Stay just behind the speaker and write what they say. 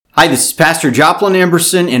Hi, this is Pastor Joplin and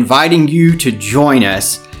Andrea inviting you to join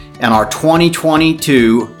us on our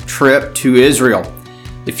 2022 trip to Israel.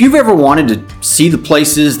 If you've ever wanted to see the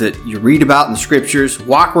places that you read about in the scriptures,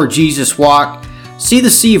 walk where Jesus walked, see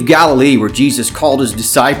the Sea of Galilee where Jesus called his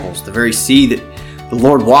disciples, the very sea that the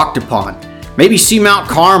Lord walked upon, maybe see Mount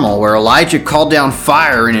Carmel where Elijah called down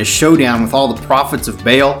fire in his showdown with all the prophets of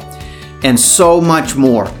Baal, and so much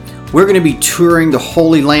more. We're going to be touring the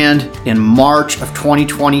Holy Land in March of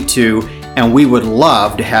 2022, and we would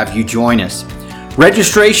love to have you join us.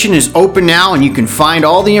 Registration is open now, and you can find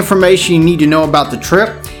all the information you need to know about the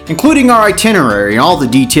trip, including our itinerary and all the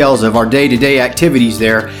details of our day-to-day activities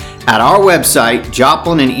there at our website,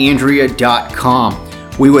 joplinandandrea.com.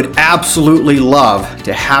 We would absolutely love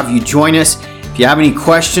to have you join us. If you have any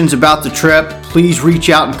questions about the trip, please reach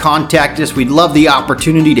out and contact us. We'd love the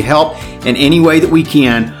opportunity to help in any way that we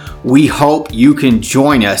can. We hope you can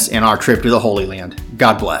join us in our trip to the Holy Land.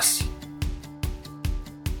 God bless.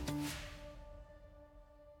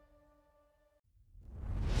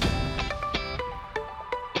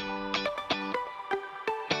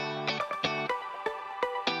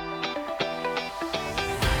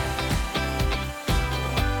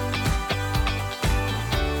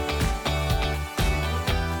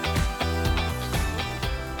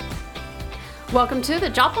 Welcome to the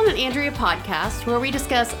Joplin and Andrea podcast, where we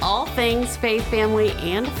discuss all things faith, family,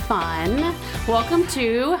 and fun. Welcome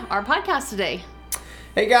to our podcast today.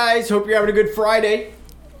 Hey guys, hope you're having a good Friday.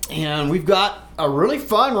 And we've got a really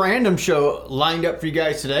fun random show lined up for you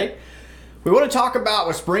guys today. We want to talk about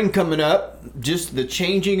with spring coming up, just the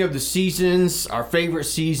changing of the seasons, our favorite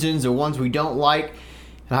seasons, the ones we don't like.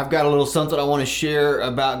 And I've got a little something I want to share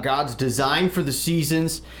about God's design for the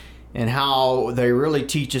seasons and how they really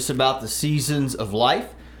teach us about the seasons of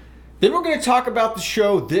life. Then we're going to talk about the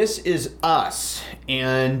show This Is Us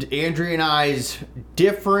and Andrea and I's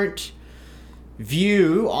different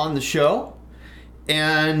view on the show.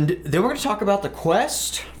 And then we're going to talk about the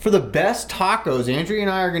quest for the best tacos. Andrea and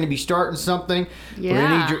I are going to be starting something. Yeah. We're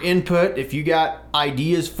going to need your input. If you got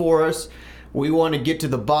ideas for us, we want to get to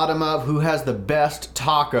the bottom of who has the best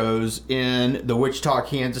tacos in the Wichita,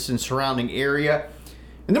 Kansas and surrounding area.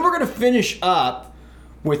 And then we're going to finish up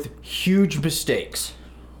with huge mistakes.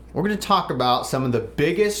 We're going to talk about some of the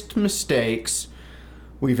biggest mistakes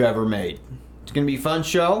we've ever made. It's going to be a fun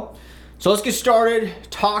show. So let's get started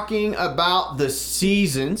talking about the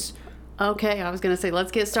seasons. Okay, I was going to say,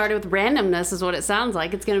 let's get started with randomness is what it sounds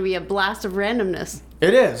like. It's going to be a blast of randomness.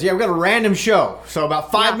 It is. Yeah, we've got a random show. So about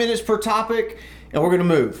 5 minutes per topic, and we're going to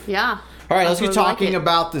move. Yeah. All right, let's get talking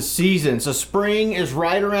about the seasons. So spring is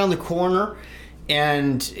right around the corner.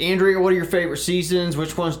 And Andrea, what are your favorite seasons?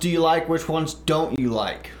 Which ones do you like? Which ones don't you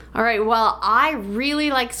like? All right, well, I really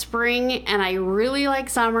like spring, and I really like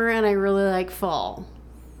summer, and I really like fall.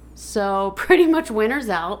 So pretty much winter's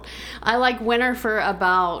out. I like winter for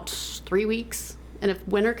about 3 weeks. And if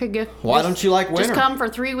winter could go... Why don't you like winter? Just come for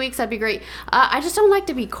 3 weeks, that'd be great. I just don't like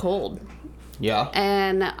to be cold. Yeah.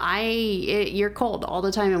 And you're cold all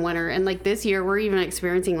the time in winter. And like this year, we're even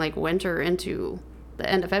experiencing like winter into the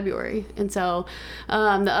end of February. And so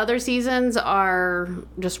the other seasons are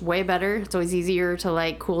just way better. It's always easier to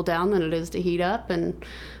like cool down than it is to heat up. And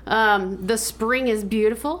the spring is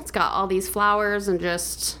beautiful. It's got all these flowers and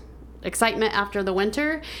just excitement after the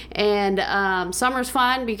winter. And summer's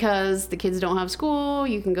fun because the kids don't have school.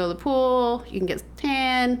 You can go to the pool. You can get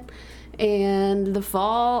tan. And the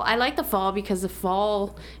fall, I like the fall because the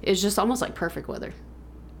fall is just almost like perfect weather.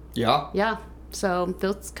 Yeah? Yeah. So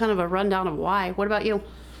that's kind of a rundown of why. What about you?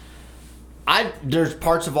 There's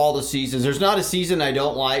parts of all the seasons. There's not a season I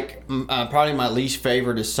don't like. Probably my least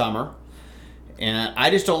favorite is summer. And I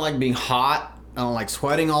just don't like being hot. I don't like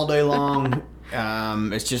sweating all day long.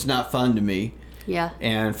 It's just not fun to me. Yeah.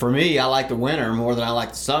 And for me, I like the winter more than I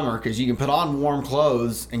like the summer because you can put on warm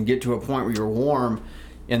clothes and get to a point where you're warm.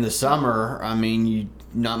 In the summer, I mean,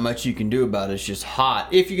 not much you can do about it. It's just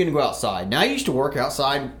hot if you're going to go outside. Now, I used to work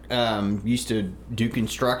outside, used to do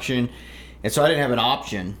construction, and so I didn't have an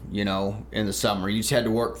option, in the summer. You just had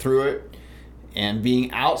to work through it, and being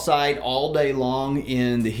outside all day long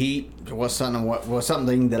in the heat was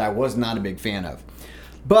something that I was not a big fan of.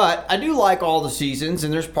 But I do like all the seasons,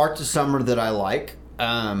 and there's parts of summer that I like.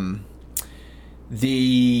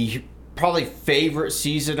 The probably favorite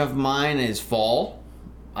season of mine is fall.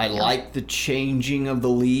 I like the changing of the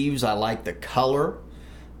leaves. I like the color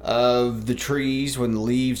of the trees when the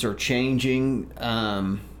leaves are changing.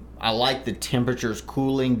 I like the temperatures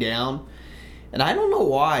cooling down. And I don't know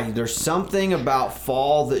why. There's something about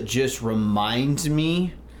fall that just reminds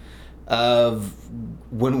me of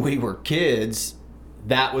when we were kids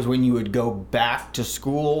that was when you would go back to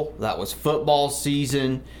school. That was football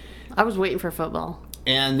season. I was waiting for football.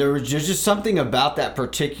 And there's just something about that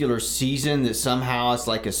particular season that somehow it's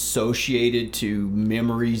like associated to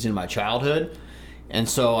memories in my childhood. And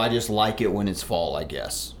so I just like it when it's fall, I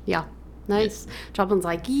guess. Yeah. Nice. Joplin's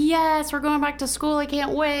like, yes, we're going back to school. I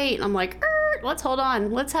can't wait. And I'm like, let's hold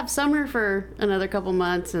on. Let's have summer for another couple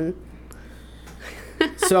months. And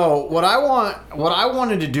so what I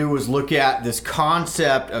wanted to do was look at this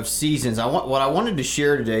concept of seasons. What I wanted to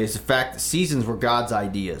share today is the fact that seasons were God's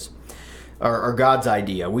ideas. Or God's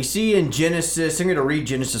idea. We see in Genesis, I'm going to read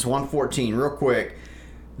Genesis 1:14 real quick,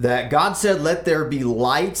 that God said, "Let there be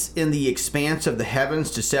lights in the expanse of the heavens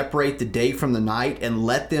to separate the day from the night, and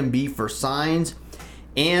let them be for signs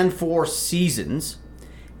and for seasons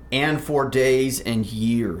and for days and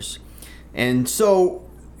years." And so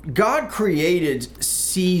God created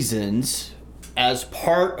seasons as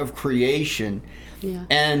part of creation. Yeah.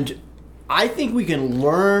 And I think we can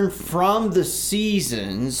learn from the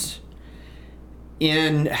seasons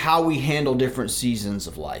in how we handle different seasons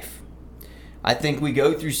of life. I think we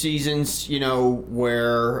go through seasons,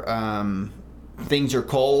 where things are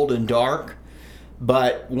cold and dark.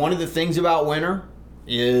 But one of the things about winter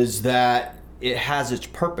is that it has its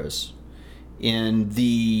purpose. In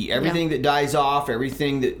everything that dies off,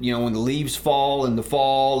 everything that, when the leaves fall in the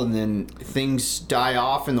fall, and then things die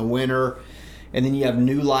off in the winter, and then you have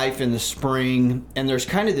new life in the spring, and there's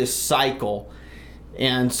kind of this cycle.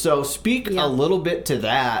 And so speak a little bit to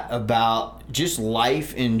that about just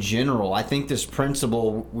life in general. I think this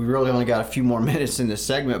principle, we really only got a few more minutes in this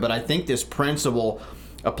segment, but I think this principle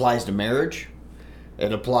applies to marriage.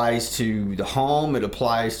 It applies to the home. It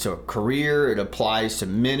applies to a career. It applies to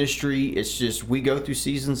ministry. It's just, we go through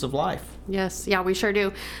seasons of life. Yes. Yeah, we sure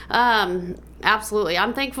do. Absolutely.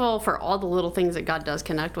 I'm thankful for all the little things that God does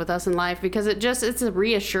connect with us in life, because it's a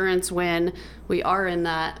reassurance when we are in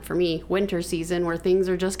that, for me, winter season where things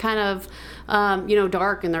are just kind of,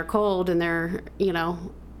 dark and they're cold and they're,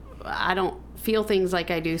 I don't feel things like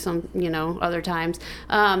I do some, other times,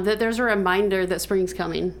 that there's a reminder that spring's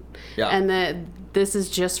coming. Yeah. And that this is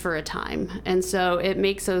just for a time. And so it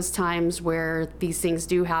makes those times where these things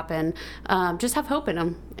do happen, just have hope in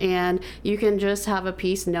them. And you can just have a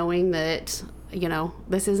peace knowing that,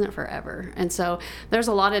 this isn't forever. And so there's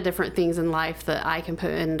a lot of different things in life that I can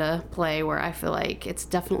put into play where I feel like it's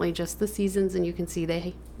definitely just the seasons, and you can see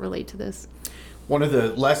they relate to this. One of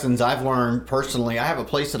the lessons I've learned personally, I have a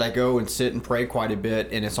place that I go and sit and pray quite a bit,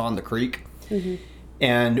 and it's on the creek. Mm-hmm.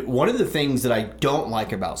 And one of the things that I don't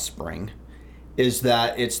like about spring is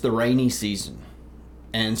that it's the rainy season.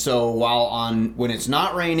 And so when it's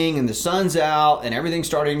not raining and the sun's out and everything's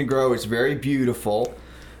starting to grow, it's very beautiful.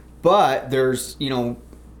 But there's,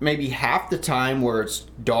 maybe half the time where it's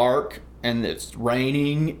dark and it's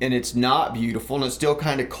raining and it's not beautiful and it's still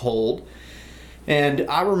kind of cold. And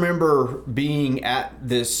I remember being at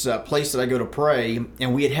this place that I go to pray,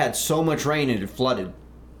 and we had so much rain it had flooded.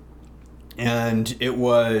 And it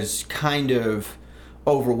was kind of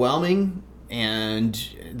overwhelming. And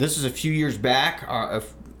this is a few years back.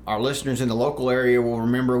 Our listeners in the local area will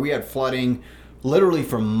remember we had flooding literally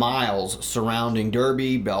for miles surrounding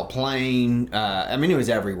Derby, Belle Plaine. It was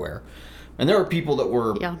everywhere. And there were people that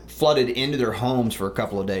were flooded into their homes for a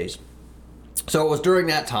couple of days. So it was during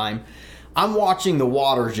that time. I'm watching the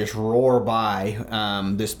waters just roar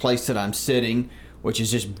by this place that I'm sitting, which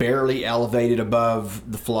is just barely elevated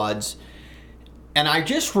above the floods. And I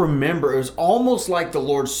just remember, it was almost like the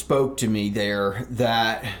Lord spoke to me there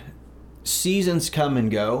that seasons come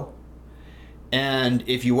and go. And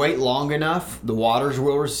if you wait long enough, the waters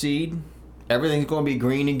will recede. Everything's going to be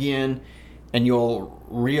green again. And you'll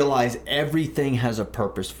realize everything has a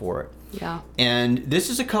purpose for it. Yeah. And this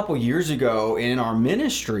is a couple years ago in our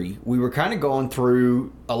ministry. We were kind of going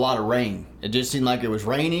through a lot of rain. It just seemed like it was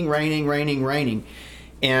raining.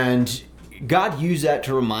 And God used that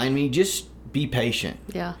to remind me, just be patient.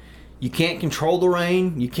 Yeah. You can't control the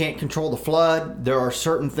rain. You can't control the flood. There are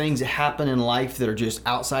certain things that happen in life that are just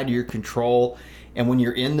outside of your control. And when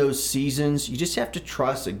you're in those seasons, you just have to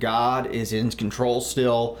trust that God is in control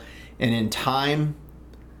still. And in time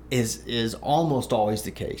is almost always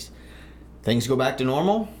the case. Things go back to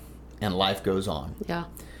normal and life goes on. Yeah.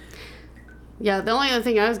 Yeah, the only other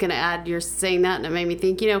thing I was going to add, you're saying that and it made me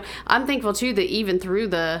think, I'm thankful too that even through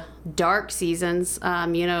the dark seasons,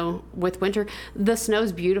 with winter, the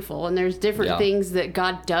snow's beautiful, and there's different things that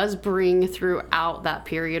God does bring throughout that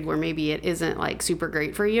period where maybe it isn't like super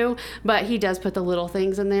great for you, but he does put the little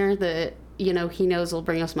things in there that, he knows will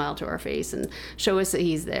bring a smile to our face and show us that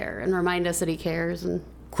he's there and remind us that he cares. And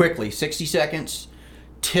quickly, 60 seconds.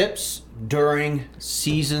 tips during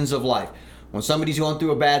seasons of life. When somebody's going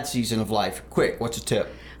through a bad season of life, quick, what's a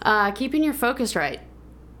tip? Keeping your focus right.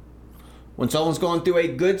 When someone's going through a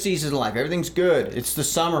good season of life, everything's good. It's the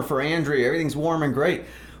summer for Andrea. Everything's warm and great.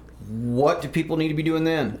 What do people need to be doing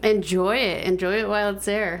then? Enjoy it. Enjoy it while it's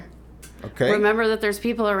there. Okay. Remember that there's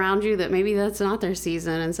people around you that maybe that's not their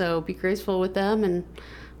season, and so be graceful with them and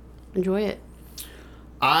enjoy it.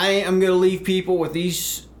 I am going to leave people with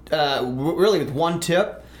these, really with one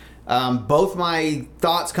tip. Both my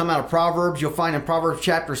thoughts come out of Proverbs. You'll find in Proverbs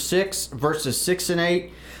chapter 6, verses 6 and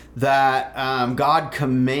 8, that God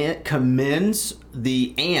commends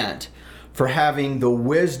the ant for having the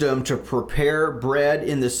wisdom to prepare bread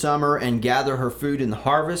in the summer and gather her food in the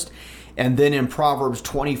harvest. And then in Proverbs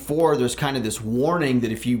 24, there's kind of this warning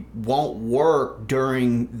that if you won't work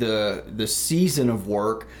during the season of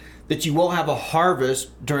work, that you won't have a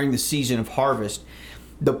harvest during the season of harvest.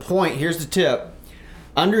 The point, here's the tip.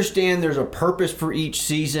 Understand there's a purpose for each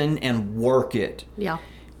season and work it. Yeah.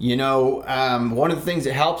 You know, one of the things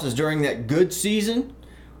that helps is during that good season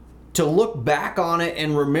to look back on it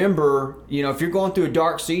and remember, you know, if you're going through a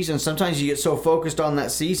dark season, sometimes you get so focused on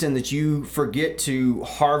that season that you forget to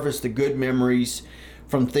harvest the good memories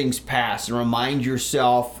from things past and remind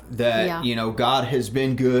yourself that, you know, God has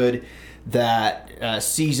been good, that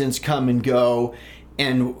seasons come and go.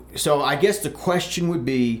 And so I guess the question would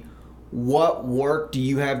be, what work do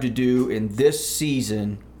you have to do in this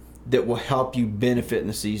season that will help you benefit in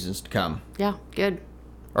the seasons to come? Yeah, good.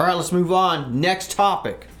 All right, let's move on. Next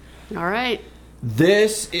topic. All right.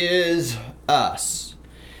 This is us.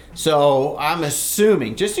 So I'm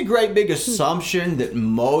assuming, just a great big assumption, that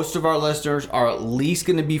most of our listeners are at least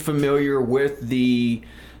going to be familiar with the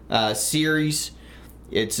series.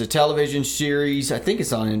 It's a television series. I think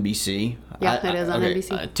it's on NBC. Yeah, it is on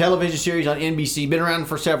NBC. A television series on NBC. Been around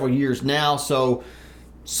for several years now, so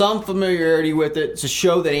some familiarity with it. It's a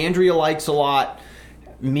show that Andrea likes a lot.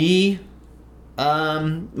 Me,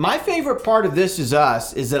 my favorite part of This Is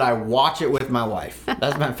Us is that I watch it with my wife.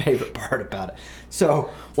 That's my favorite part about it. So,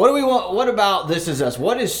 what do we want? What about This Is Us?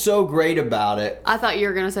 What is so great about it? I thought you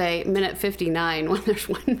were going to say minute 59 when there's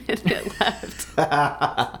 1 minute left.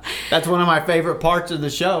 That's one of my favorite parts of the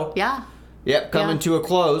show. Yeah. Yep, coming to a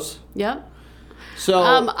close. Yep. So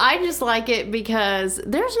I just like it because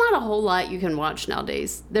there's not a whole lot you can watch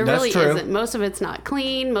nowadays. There That's really true. isn't. Most of it's not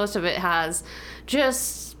clean. Most of it has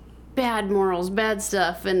just bad morals, bad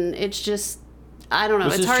stuff, and it's just, I don't know.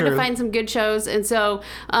 This it's is hard true. to find some good shows. And so,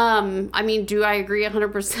 I mean, do I agree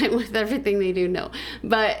 100% with everything they do? No.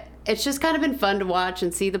 But it's just kind of been fun to watch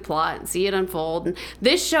and see the plot and see it unfold. And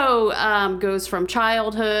this show goes from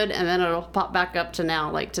childhood, and then it'll pop back up to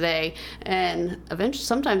now, like today. And eventually,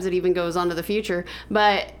 sometimes it even goes on to the future.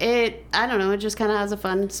 But I don't know, it just kind of has a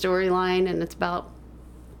fun storyline, and it's about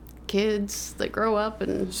kids that grow up.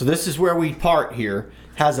 And so this is where we part here.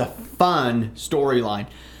 Has a fun storyline.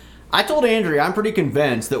 I told Andrea, I'm pretty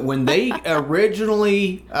convinced that when they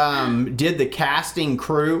originally did the casting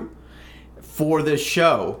crew for this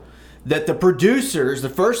show, that the producers, the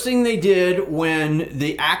first thing they did when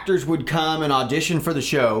the actors would come and audition for the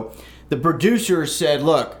show, the producers said,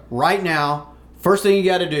 look, right now, first thing you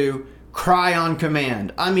got to do, cry on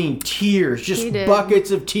command. I mean, tears, just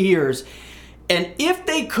buckets of tears. And if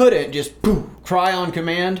they couldn't just cry on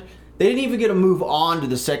command, they didn't even get to move on to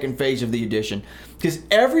the second phase of the audition. Because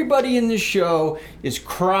everybody in this show is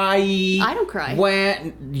cryy. I don't cry.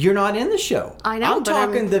 You're not in the show. I know, I'm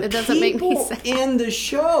talking the it doesn't make me people sad. in the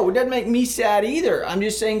show. It doesn't make me sad either. I'm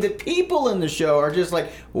just saying the people in the show are just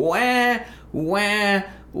like, wah, wah,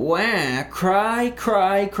 wah, cry,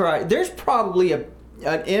 cry, cry. There's probably an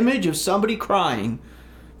image of somebody crying,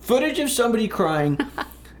 footage of somebody crying,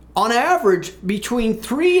 on average between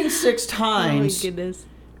 3 and 6 times. Oh my goodness.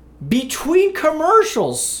 Between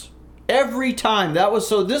commercials. Every time.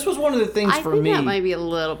 This was one of the things for me. I think that might be a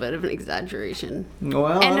little bit of an exaggeration.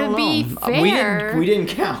 Well, and I don't to be know. fair, we didn't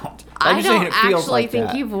count. I don't actually like think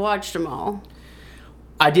that. you've watched them all.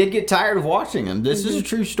 I did get tired of watching them. This is a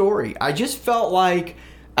true story. I just felt like,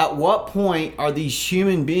 at what point are these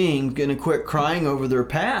human beings going to quit crying over their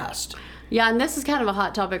past? Yeah, and this is kind of a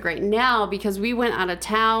hot topic right now because we went out of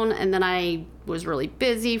town and then I was really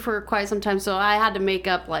busy for quite some time. So I had to make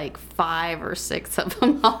up like 5 or 6 of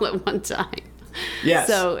them all at one time. Yes.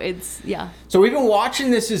 So it's, yeah. So we've been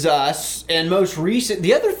watching This Is Us, and most recent,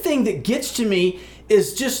 the other thing that gets to me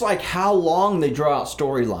is just like how long they draw out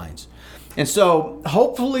storylines. And so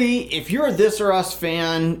hopefully if you're a This or Us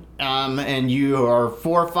fan and you are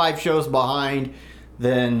 4 or 5 shows behind,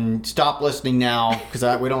 then stop listening now because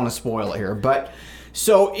we don't want to spoil it here. But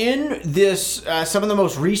so in this, some of the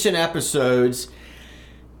most recent episodes,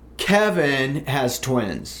 Kevin has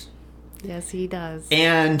twins. Yes, he does.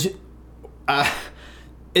 And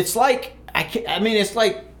it's like, it's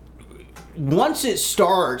like once it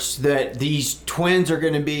starts that these twins are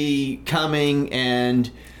going to be coming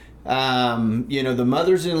and, the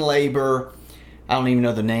mother's in labor. I don't even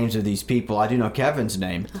know the names of these people. I do know Kevin's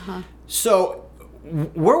name. Uh-huh. So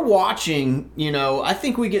we're watching, I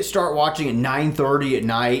think we start watching at 9:30 at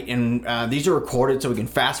night, and these are recorded so we can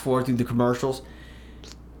fast forward through the commercials.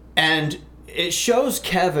 And it shows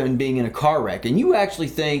Kevin being in a car wreck, and you actually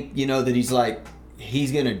think, that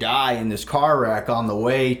he's going to die in this car wreck on the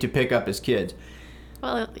way to pick up his kids.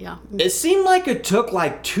 Well, yeah. It seemed like it took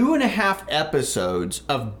like 2.5 episodes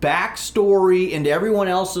of backstory into everyone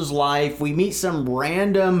else's life. We meet some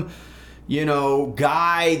random,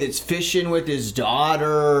 guy that's fishing with his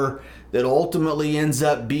daughter that ultimately ends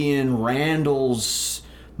up being Randall's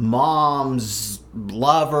mom's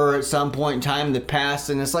lover at some point in time in the past.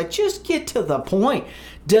 And it's like, just get to the point.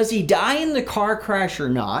 Does he die in the car crash or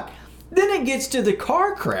not? Then it gets to the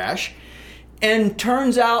car crash. And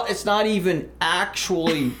turns out it's not even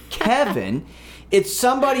actually Kevin. It's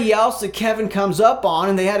somebody else that Kevin comes up on,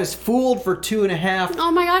 and they had us fooled for 2.5.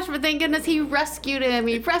 Oh my gosh, but thank goodness he rescued him.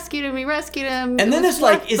 He rescued him. And then it's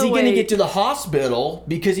like, is he going to get to the hospital?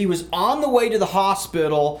 Because he was on the way to the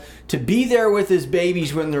hospital to be there with his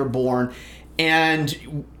babies when they're born.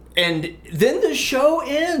 And then the show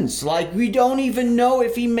ends. Like, we don't even know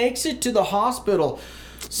if he makes it to the hospital.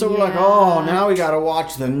 So we're like, oh, now we got to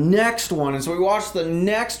watch the next one. And so we watch the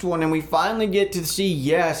next one, and we finally get to see,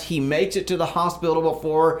 yes, he makes it to the hospital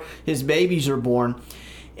before his babies are born.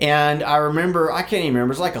 And I remember, I can't even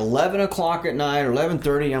remember, it's like 11 o'clock at night or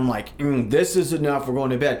 11:30. I'm like, this is enough. We're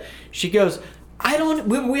going to bed. She goes,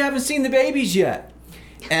 we haven't seen the babies yet.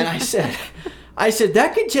 And I said,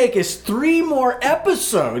 that could take us 3 more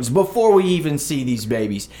episodes before we even see these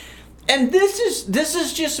babies. And this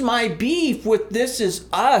is just my beef with This Is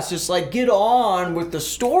Us. It's like, get on with the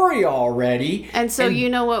story already. And so you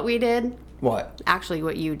know what we did? What? Actually,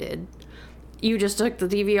 what you did. You just took the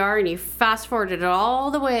DVR and you fast forwarded it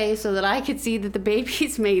all the way so that I could see that the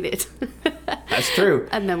babies made it. That's true.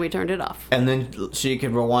 And then we turned it off. And then she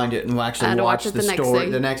could rewind it and actually watch the next story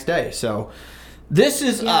day. The next day. So This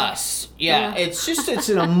Is Us. Yeah, it's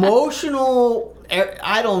an emotional,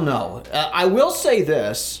 I don't know. I will say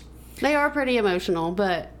this. They are pretty emotional,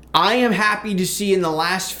 but I am happy to see in the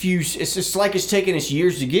last few, it's just like it's taken us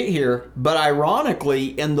years to get here, but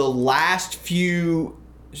ironically, in the last few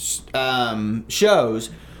shows,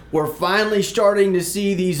 we're finally starting to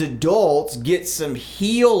see these adults get some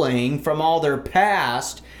healing from all their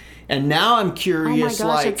past. And now I'm curious, oh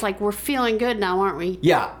my gosh, it's like we're feeling good now, aren't we?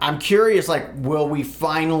 Yeah, I'm curious, will we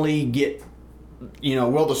finally get,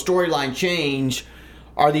 will the storyline change?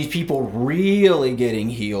 Are these people really getting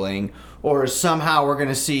healing? Or somehow we're going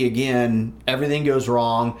to see again, everything goes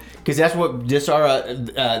wrong? Because that's what This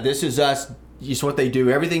Is Us, it's what they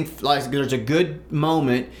do. Everything, like, there's a good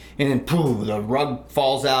moment, and then poof, the rug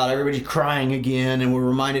falls out. Everybody's crying again, and we're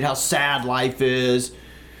reminded how sad life is.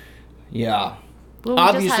 Yeah. Well, we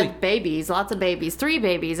obviously just had babies, lots of babies. 3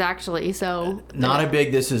 babies, actually, so. Not a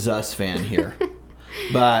big This Is Us fan here.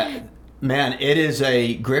 But... man, it is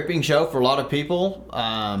a gripping show for a lot of people.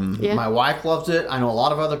 My wife loves it. I know a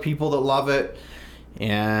lot of other people that love it.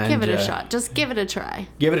 And give it a shot. Just give it a try.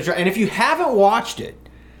 Give it a try. And if you haven't watched it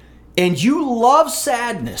and you love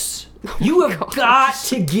sadness, you have got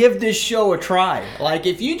to give this show a try. Like,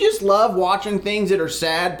 if you just love watching things that are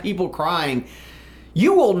sad, people crying,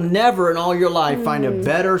 you will never in all your life find a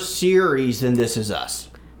better series than This Is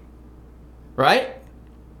Us. Right?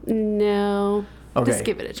 No. Okay. Just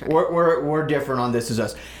give it a try. We're different on This Is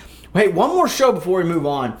Us. Wait, one more show before we move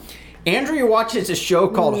on. Andrea watches a show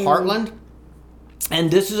called Heartland,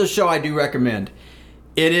 and this is a show I do recommend.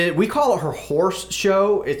 We call it her horse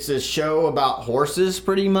show. It's a show about horses,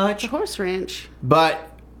 pretty much. The horse ranch.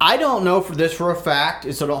 But I don't know for a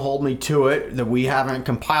fact, so don't hold me to it, that we haven't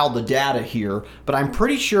compiled the data here. But I'm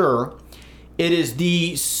pretty sure it is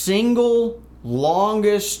the single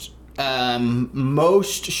longest,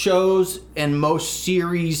 most shows and most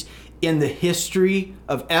series in the history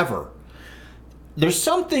of ever. There's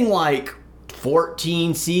something like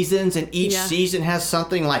 14 seasons, and each season has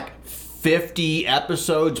something like 50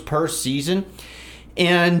 episodes per season.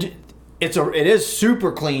 And it is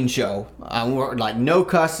super clean show. Like, no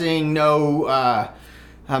cussing, no,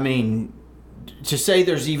 to say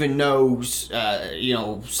there's even no,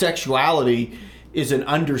 sexuality is an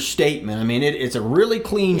understatement. I mean, it's a really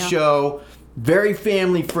clean show, very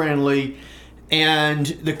family friendly. And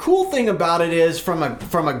the cool thing about it is, from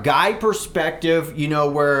a guy perspective,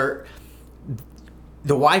 where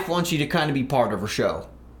the wife wants you to kind of be part of her show.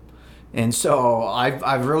 And so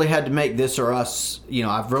I've really had to make This or Us,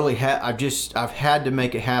 I've had to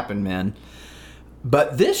make it happen, man.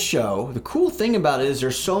 But this show, the cool thing about it is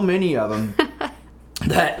there's so many of them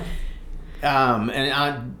that,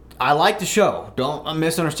 and I like the show. Don't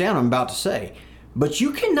misunderstand what I'm about to say. But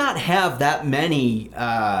you cannot have that many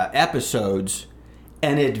episodes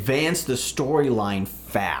and advance the storyline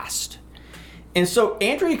fast. And so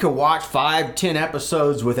Andrea could watch 5-10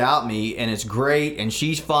 episodes without me, and it's great, and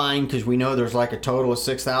she's fine because we know there's like a total of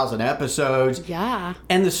 6,000 episodes. Yeah.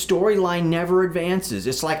 And the storyline never advances.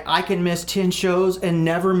 It's like I can miss 10 shows and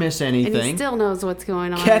never miss anything. And he still knows what's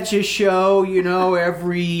going on. Catch a show,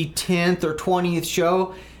 every 10th or 20th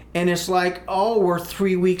show, and it's like, oh, we're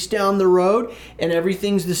 3 weeks down the road, and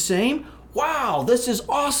everything's the same. Wow, this is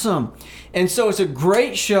awesome. And so it's a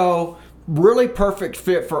great show. Really perfect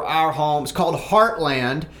fit for our home. It's called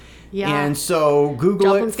Heartland. Yeah. And so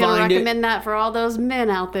Google Joplin's it, find gonna recommend that for all those men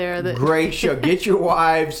out there. Great show. Get your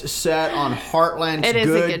wives set on Heartland. It's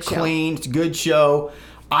good, clean. It's a good show.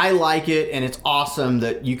 I like it, and it's awesome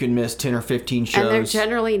that you can miss 10 or 15 shows. And they're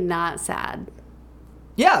generally not sad.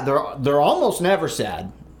 Yeah, they're almost never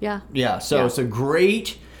sad. Yeah. Yeah, so it's a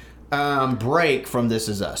great break from This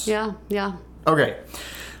Is Us. Yeah, yeah. Okay.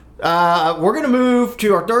 We're going to move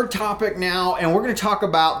to our third topic now, and we're going to talk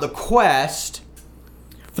about the quest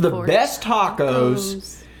for the best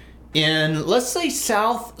tacos in, let's say,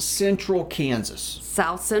 South Central Kansas.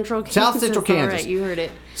 South Central Kansas. South Central Kansas. All right, you heard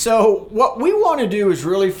it. So what we want to do is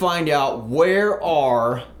really find out where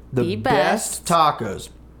are the best tacos.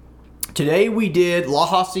 Today we did La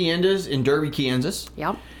Haciendas in Derby, Kansas.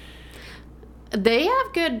 Yep. They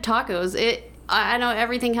have good tacos. I know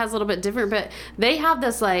everything has a little bit different, but they have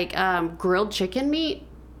this like grilled chicken meat,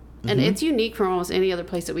 and it's unique from almost any other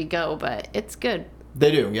place that we go, but it's good.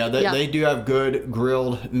 They do, yeah. They do have good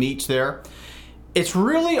grilled meats there. It's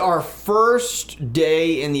really our first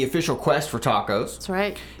day in the official quest for tacos. That's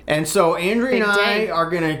right. And so Andrea and I are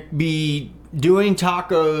going to be doing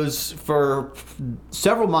tacos for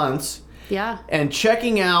several months. Yeah. And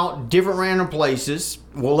checking out different random places.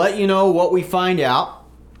 We'll let you know what we find out.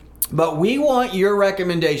 But we want your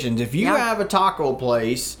recommendations. If you have a taco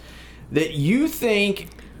place that you think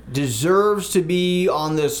deserves to be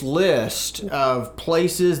on this list of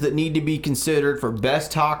places that need to be considered for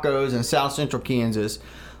best tacos in South Central Kansas,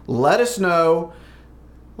 let us know.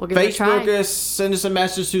 We'll give it a try. Facebook us, send us a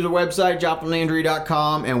message through the website,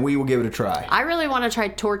 joplinandandrea.com, and we will give it a try. I really want to try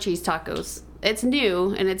Torchy's tacos. It's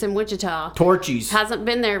new, and it's in Wichita. Torchy's. Hasn't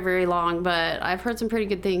been there very long, but I've heard some pretty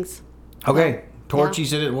good things. Okay.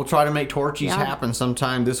 Torchy's in it. We'll try to make Torchy's happen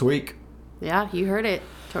sometime this week. Yeah, you heard it.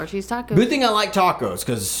 Torchy's tacos. Good thing I like tacos,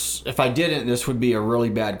 because if I didn't, this would be a really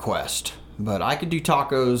bad quest. But I could do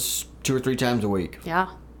tacos 2 or 3 times a week. Yeah.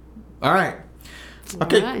 All right.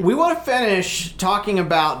 Okay, we want to finish talking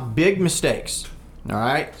about big mistakes. All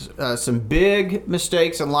right? Some big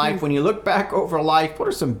mistakes in life. When you look back over life, what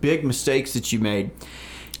are some big mistakes that you made?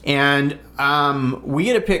 And we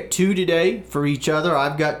get to pick 2 today for each other.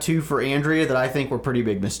 I've got 2 for Andrea that I think were pretty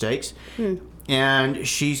big mistakes. And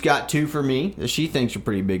she's got 2 for me that she thinks are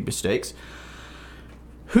pretty big mistakes.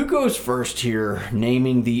 Who goes first here,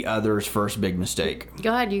 naming the other's first big mistake?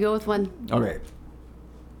 Go ahead, you go with one. Okay.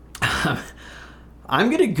 I'm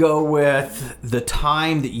going to go with the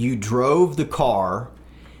time that you drove the car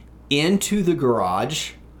into the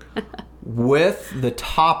garage with the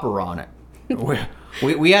topper on it.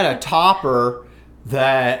 We had a topper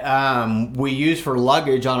that we use for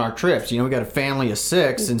luggage on our trips. We got a family of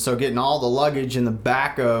 6, and so getting all the luggage in the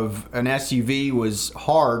back of an SUV was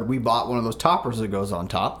hard. We bought one of those toppers that goes on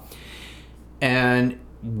top. And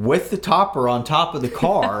with the topper on top of the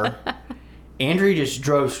car, Andrea just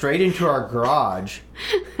drove straight into our garage,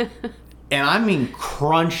 and I mean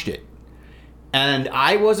crunched it. And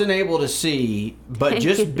I wasn't able to see, but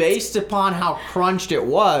just based upon how crunched it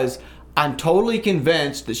was, I'm totally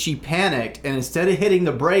convinced that she panicked, and instead of hitting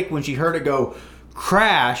the brake when she heard it go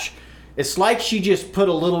crash, it's like she just put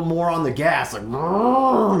a little more on the gas, like,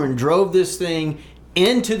 and drove this thing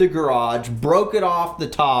into the garage, broke it off the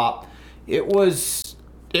top. It was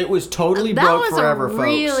totally broke forever, folks. That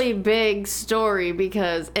was a really big story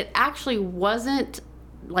because it actually wasn't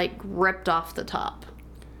like ripped off the top.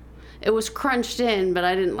 It was crunched in, but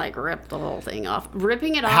I didn't like rip the whole thing off.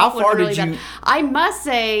 Ripping it off. How far really did you? I must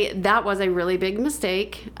say that was a really big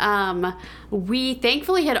mistake. We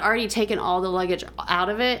thankfully had already taken all the luggage out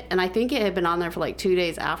of it, and I think it had been on there for like 2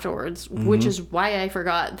 days afterwards, which is why I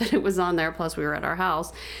forgot that it was on there. Plus, we were at our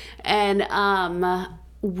house, and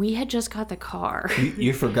we had just got the car.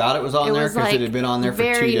 You forgot it was on there because it had been on there for 2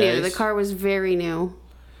 days? Very new. The car was very new.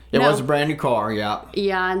 It was a brand new car, yeah.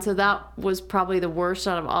 Yeah, and so that was probably the worst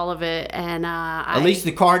out of all of it. And at least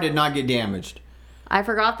the car did not get damaged. I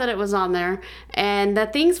forgot that it was on there. And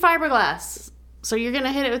that thing's fiberglass. So you're going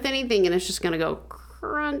to hit it with anything and it's just going to go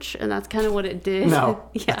crunch. And that's kind of what it did. No,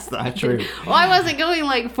 yeah. that's not true. Well, I wasn't going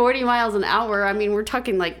like 40 miles an hour. I mean, we're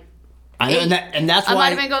talking like 8. And that's why... I might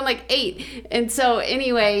have been going like 8. And so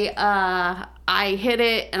anyway, I hit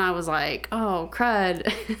it and I was like, oh, crud.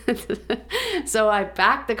 So I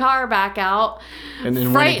backed the car back out. And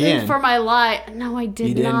then frightened went again. For my life. No, I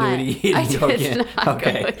did not. You didn't go again.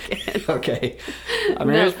 Okay. Go again. Okay. I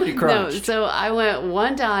mean, it was pretty crunched. No, so I went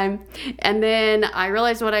one time and then I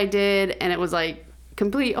realized what I did and it was like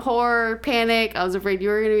complete horror, panic. I was afraid you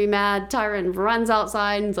were going to be mad. Tyron runs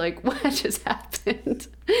outside and is like, what just happened?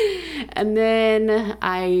 And then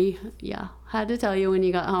I had to tell you when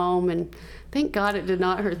you got home, and thank God it did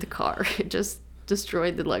not hurt the car. It just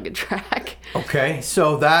destroyed the luggage rack. Okay,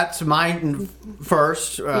 so that's my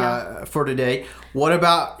first for today. What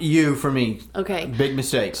about you for me? Okay. Big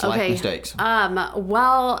mistakes, life mistakes.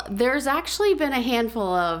 Well, there's actually been a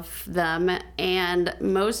handful of them, and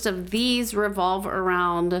most of these revolve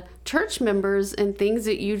around church members and things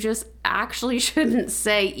that you just actually shouldn't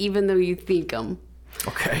say, even though you think them.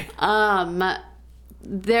 Okay.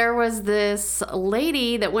 There was this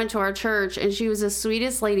lady that went to our church, and she was the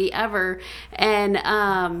sweetest lady ever.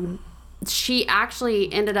 And she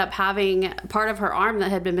actually ended up having part of her arm that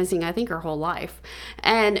had been missing, I think, her whole life.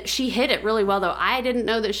 And she hid it really well, though. I didn't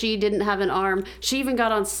know that she didn't have an arm. She even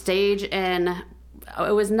got on stage, and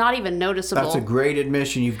it was not even noticeable. That's a great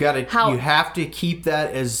admission. You have to keep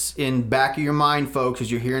that as in back of your mind, folks, as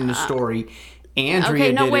you're hearing the story. Andrea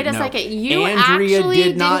okay, no, wait a second. You actually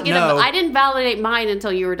didn't know. I didn't validate mine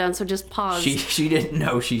until you were done, so just pause. She didn't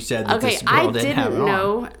know. She said that this girl I didn't have an arm.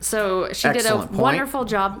 know. So she did a wonderful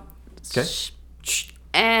job. Okay.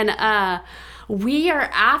 And we are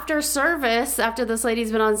after service, after this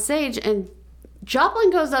lady's been on stage, and Joplin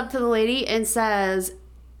goes up to the lady and says,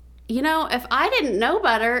 you know, if I didn't know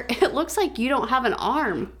better, it looks like you don't have an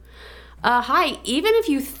arm. Hi, even if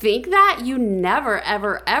you think that, you never,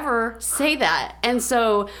 ever, ever say that. And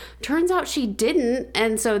so turns out she didn't.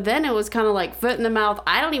 And so then it was kind of like foot in the mouth.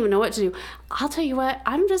 I don't even know what to do. I'll tell you what,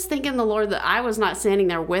 I'm just thanking the Lord that I was not standing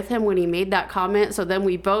there with him when he made that comment. So then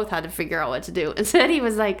we both had to figure out what to do. Instead, he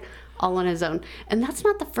was like all on his own. And that's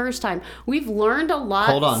not the first time. We've learned a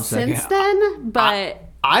lot since then, but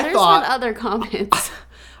there's been other comments.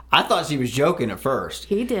 I thought she was joking at first.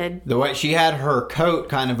 He did. The way she had her coat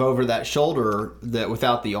kind of over that shoulder that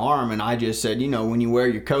without the arm, and I just said, you know, when you wear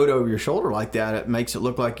your coat over your shoulder like that, it makes it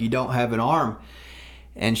look like you don't have an arm.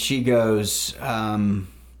 And she goes, I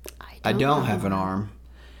don't have an arm.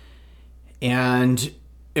 And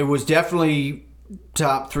it was definitely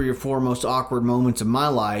top 3 or 4 most awkward moments of my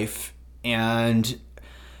life. And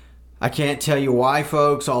I can't tell you why,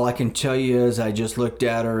 folks. All I can tell you is I just looked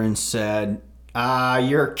at her and said,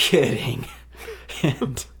 you're kidding.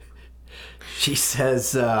 And she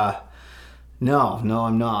says, no,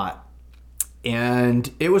 I'm not. And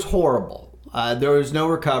it was horrible. There was no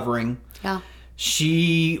recovering. Yeah.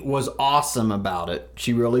 She was awesome about it.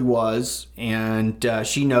 She really was. And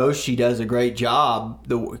she knows she does a great job.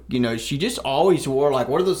 She just always wore, like,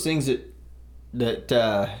 what are those things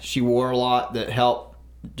that she wore a lot that help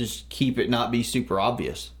just keep it not be super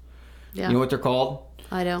obvious? Yeah. You know what they're called?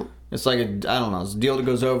 I don't. It's like it's a deal that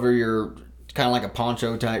goes over your, kind of like a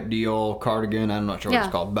poncho type deal, cardigan. I'm not sure what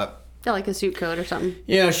it's called, but yeah, like a suit coat or something.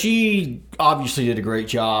 Yeah, she obviously did a great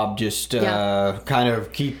job, just kind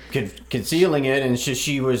of keep concealing it, and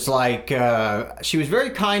she was like, she was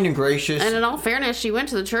very kind and gracious. And in all fairness, she went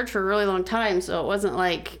to the church for a really long time, so it wasn't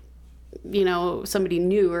like, you know, somebody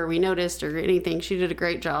knew or we noticed or anything. She did a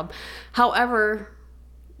great job. However,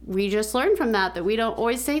 we just learned from that we don't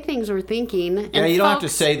always say things we're thinking. Yeah, you don't have to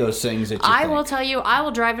say those things that you think. I will tell you, I will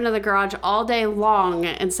drive into the garage all day long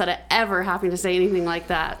instead of ever having to say anything like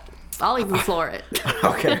that. I'll even floor it.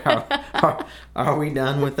 Okay. Are we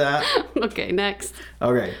done with that? Okay, next.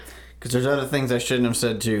 Okay. Because there's other things I shouldn't have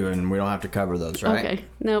said too, and we don't have to cover those, right? Okay.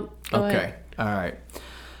 Nope. Go ahead. All right.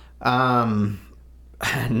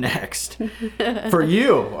 Next. For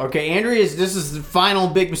you. Okay, this is the final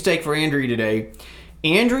big mistake for Andrea today.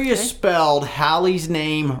 Andrea spelled Hallie's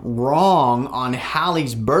name wrong on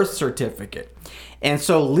Hallie's birth certificate. And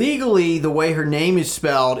so legally, the way her name is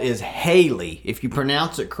spelled is Haley, if you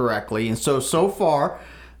pronounce it correctly. And so far,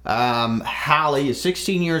 Hallie is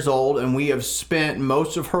 16 years old, and we have spent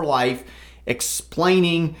most of her life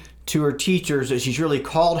explaining to her teachers that she's really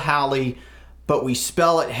called Hallie, but we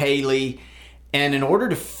spell it Haley. And in order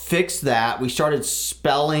to fix that, we started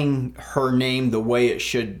spelling her name the way it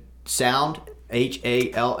should sound,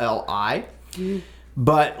 Halli.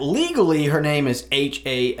 But legally, her name is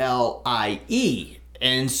Halie.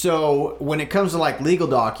 And so when it comes to like legal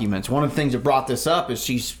documents, one of the things that brought this up is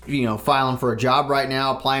she's, filing for a job right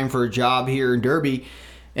now, applying for a job here in Derby.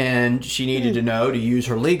 And she needed to know to use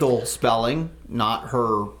her legal spelling, not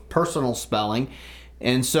her personal spelling.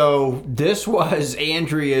 And so this was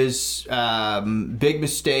Andrea's big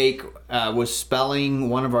mistake, was spelling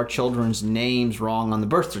one of our children's names wrong on the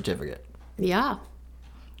birth certificate. Yeah.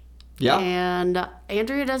 Yeah. And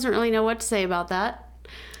Andrea doesn't really know what to say about that.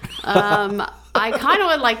 I kind of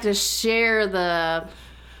would like to share the,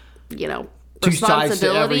 Two sides to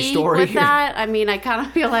every responsibility story. with that. I mean, I kind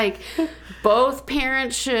of feel like both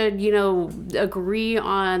parents should, agree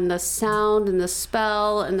on the sound and the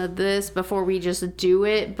spell and the this before we just do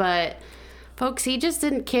it. But folks, he just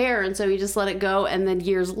didn't care, and so he just let it go. And then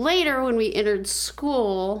years later, when we entered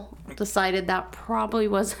school, decided that probably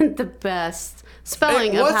wasn't the best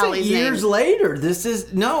spelling of Hallie's name. Years later.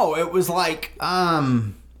 It was like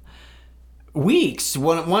weeks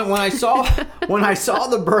when I saw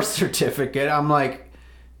the birth certificate. I'm like,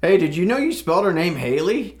 hey, did you know you spelled her name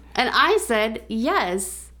Haley? And I said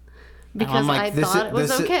yes, because I thought it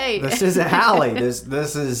was okay. This isn't Hallie.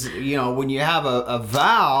 This is, when you have a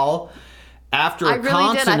vowel after a consonant. I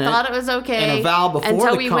really did. I thought it was okay. And a vowel before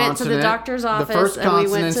until the we consonant. Went to the doctor's office. The first and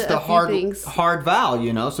we went consonant's to the hard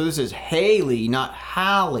vowel, So this is Haley, not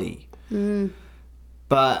Hallie.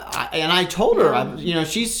 But I told her,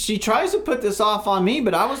 she tries to put this off on me,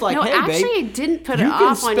 but I was like, hey, babe, I didn't put it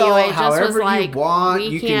off on you. It just was like,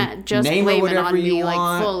 we can't just blame it on me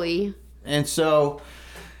like fully. And so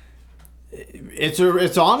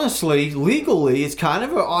it's honestly, legally, it's kind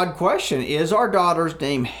of an odd question. Is our daughter's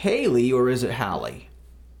name Haley or is it Hallie?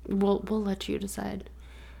 We'll let you decide.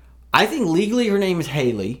 I think legally her name is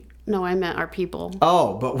Haley. No, I meant our people.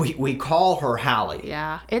 Oh, but we call her Hallie.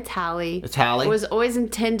 Yeah, it's Hallie. It's Hallie? It was always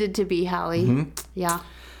intended to be Hallie. Mm-hmm. Yeah.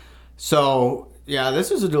 So, yeah,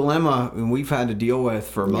 this is a dilemma we've had to deal with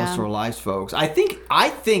for most of our lives, folks. I think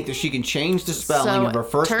that she can change the spelling of her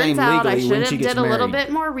first name legally when she gets married. I should have did a little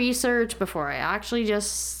bit more research before I actually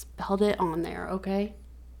just spelled it on there, okay?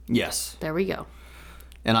 Yes. There we go.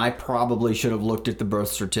 And I probably should have looked at the birth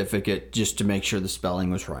certificate just to make sure the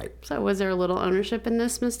spelling was right. So was there a little ownership in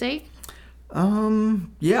this mistake?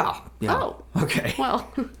 Yeah. Oh. Okay.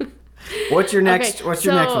 Well. What's your next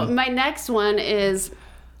one? My next one is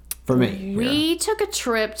for me. We took a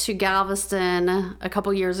trip to Galveston a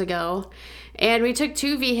couple years ago. And we took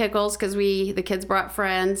 2 vehicles because the kids brought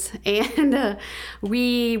friends. And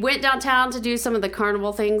we went downtown to do some of the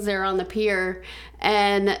carnival things there on the pier.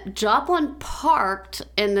 And Joplin parked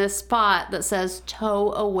in this spot that says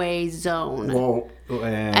tow away zone. Whoa.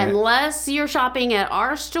 Unless you're shopping at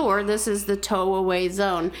our store, this is the tow away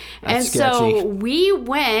zone. That's sketchy. So we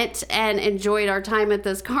went and enjoyed our time at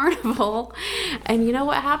this carnival. And you know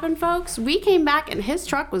what happened, folks? We came back and his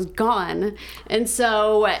truck was gone. And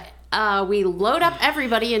so we load up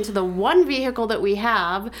everybody into the one vehicle that we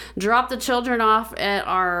have, drop the children off at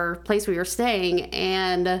our place we were staying,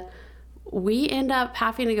 and we end up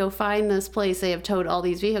having to go find this place they have towed all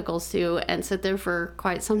these vehicles to and sit there for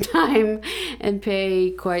quite some time and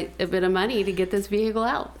pay quite a bit of money to get this vehicle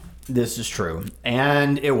out. This is true.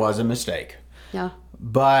 And it was a mistake. Yeah.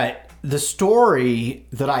 But the story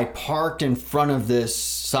that I parked in front of this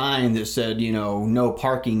sign that said, no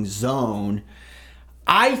parking zone,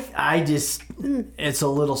 I just, it's a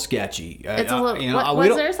little sketchy. It's a little,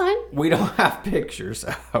 was there a sign? We don't have pictures,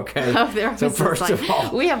 okay? Oh, there was so first of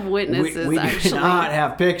all, we have witnesses, we actually. do not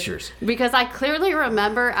have pictures. Because I clearly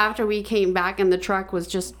remember after we came back and the truck was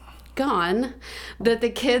just gone, that the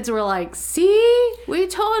kids were like, see, we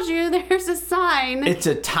told you there's a sign. It's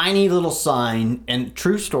a tiny little sign, and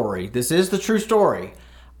true story, this is the true story.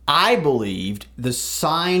 I believed the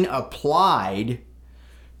sign applied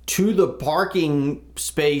to the parking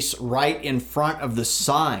space right in front of the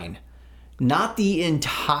sign, not the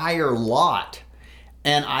entire lot.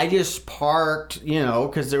 And I just parked,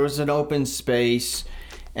 because there was an open space,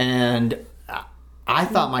 and I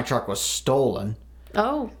thought my truck was stolen.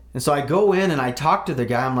 Oh. And so I go in and I talk to the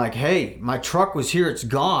guy. I'm like, hey, my truck was here. It's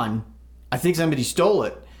gone. I think somebody stole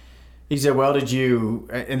it. He said, well, did you,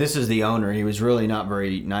 and this is the owner. He was really not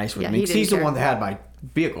very nice with me because he's the one that had my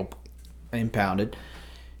vehicle impounded.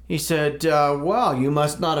 He said, well, you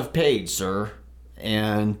must not have paid, sir.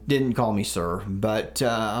 And didn't call me sir. But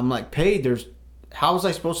I'm like, paid? How was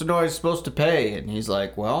I supposed to know I was supposed to pay? And he's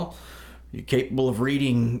like, well, you capable of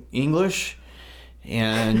reading English?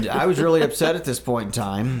 And I was really upset at this point in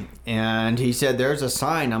time. And he said, there's a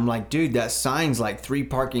sign. I'm like, dude, that sign's like 3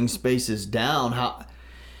 parking spaces down. How?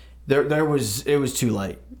 It was too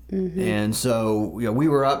late. Mm-hmm. And so we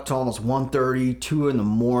were up till almost 1:30, 2 in the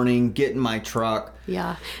morning, getting my truck.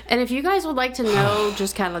 Yeah. And if you guys would like to know,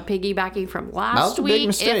 just kind of piggybacking from last week,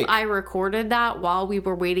 if I recorded that while we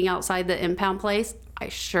were waiting outside the impound place, I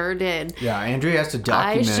sure did. Yeah, Andrea has to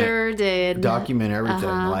document. I sure did. Document everything.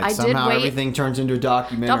 Like somehow everything turns into a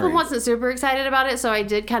documentary. Joplin wasn't super excited about it, so I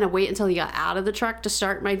did kind of wait until he got out of the truck to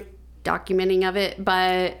start my documenting of it,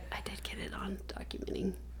 but I did get it on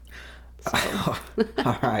documenting. So.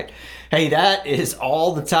 All right. Hey, that is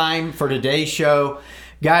all the time for today's show.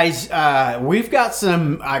 Guys, we've got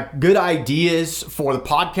some good ideas for the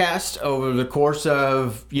podcast over the course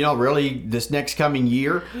of, really this next coming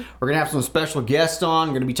year. We're going to have some special guests on.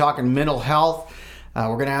 We're going to be talking mental health. We're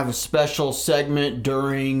going to have a special segment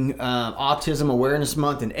during Autism Awareness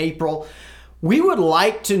Month in April. We would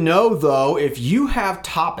like to know, though, if you have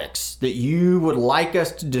topics that you would like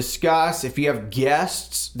us to discuss, if you have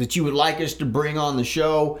guests that you would like us to bring on the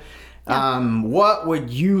show, what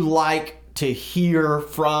would you like to hear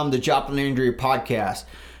from the Joplin and Andrea podcast?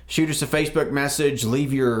 Shoot us a Facebook message,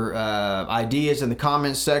 leave your ideas in the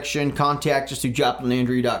comments section, contact us through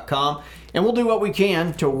joplinandandrea.com, and we'll do what we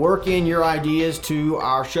can to work in your ideas to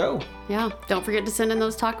our show. Yeah, don't forget to send in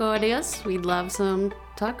those taco ideas. We'd love some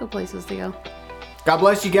taco places to go. God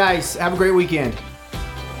bless you guys. Have a great weekend.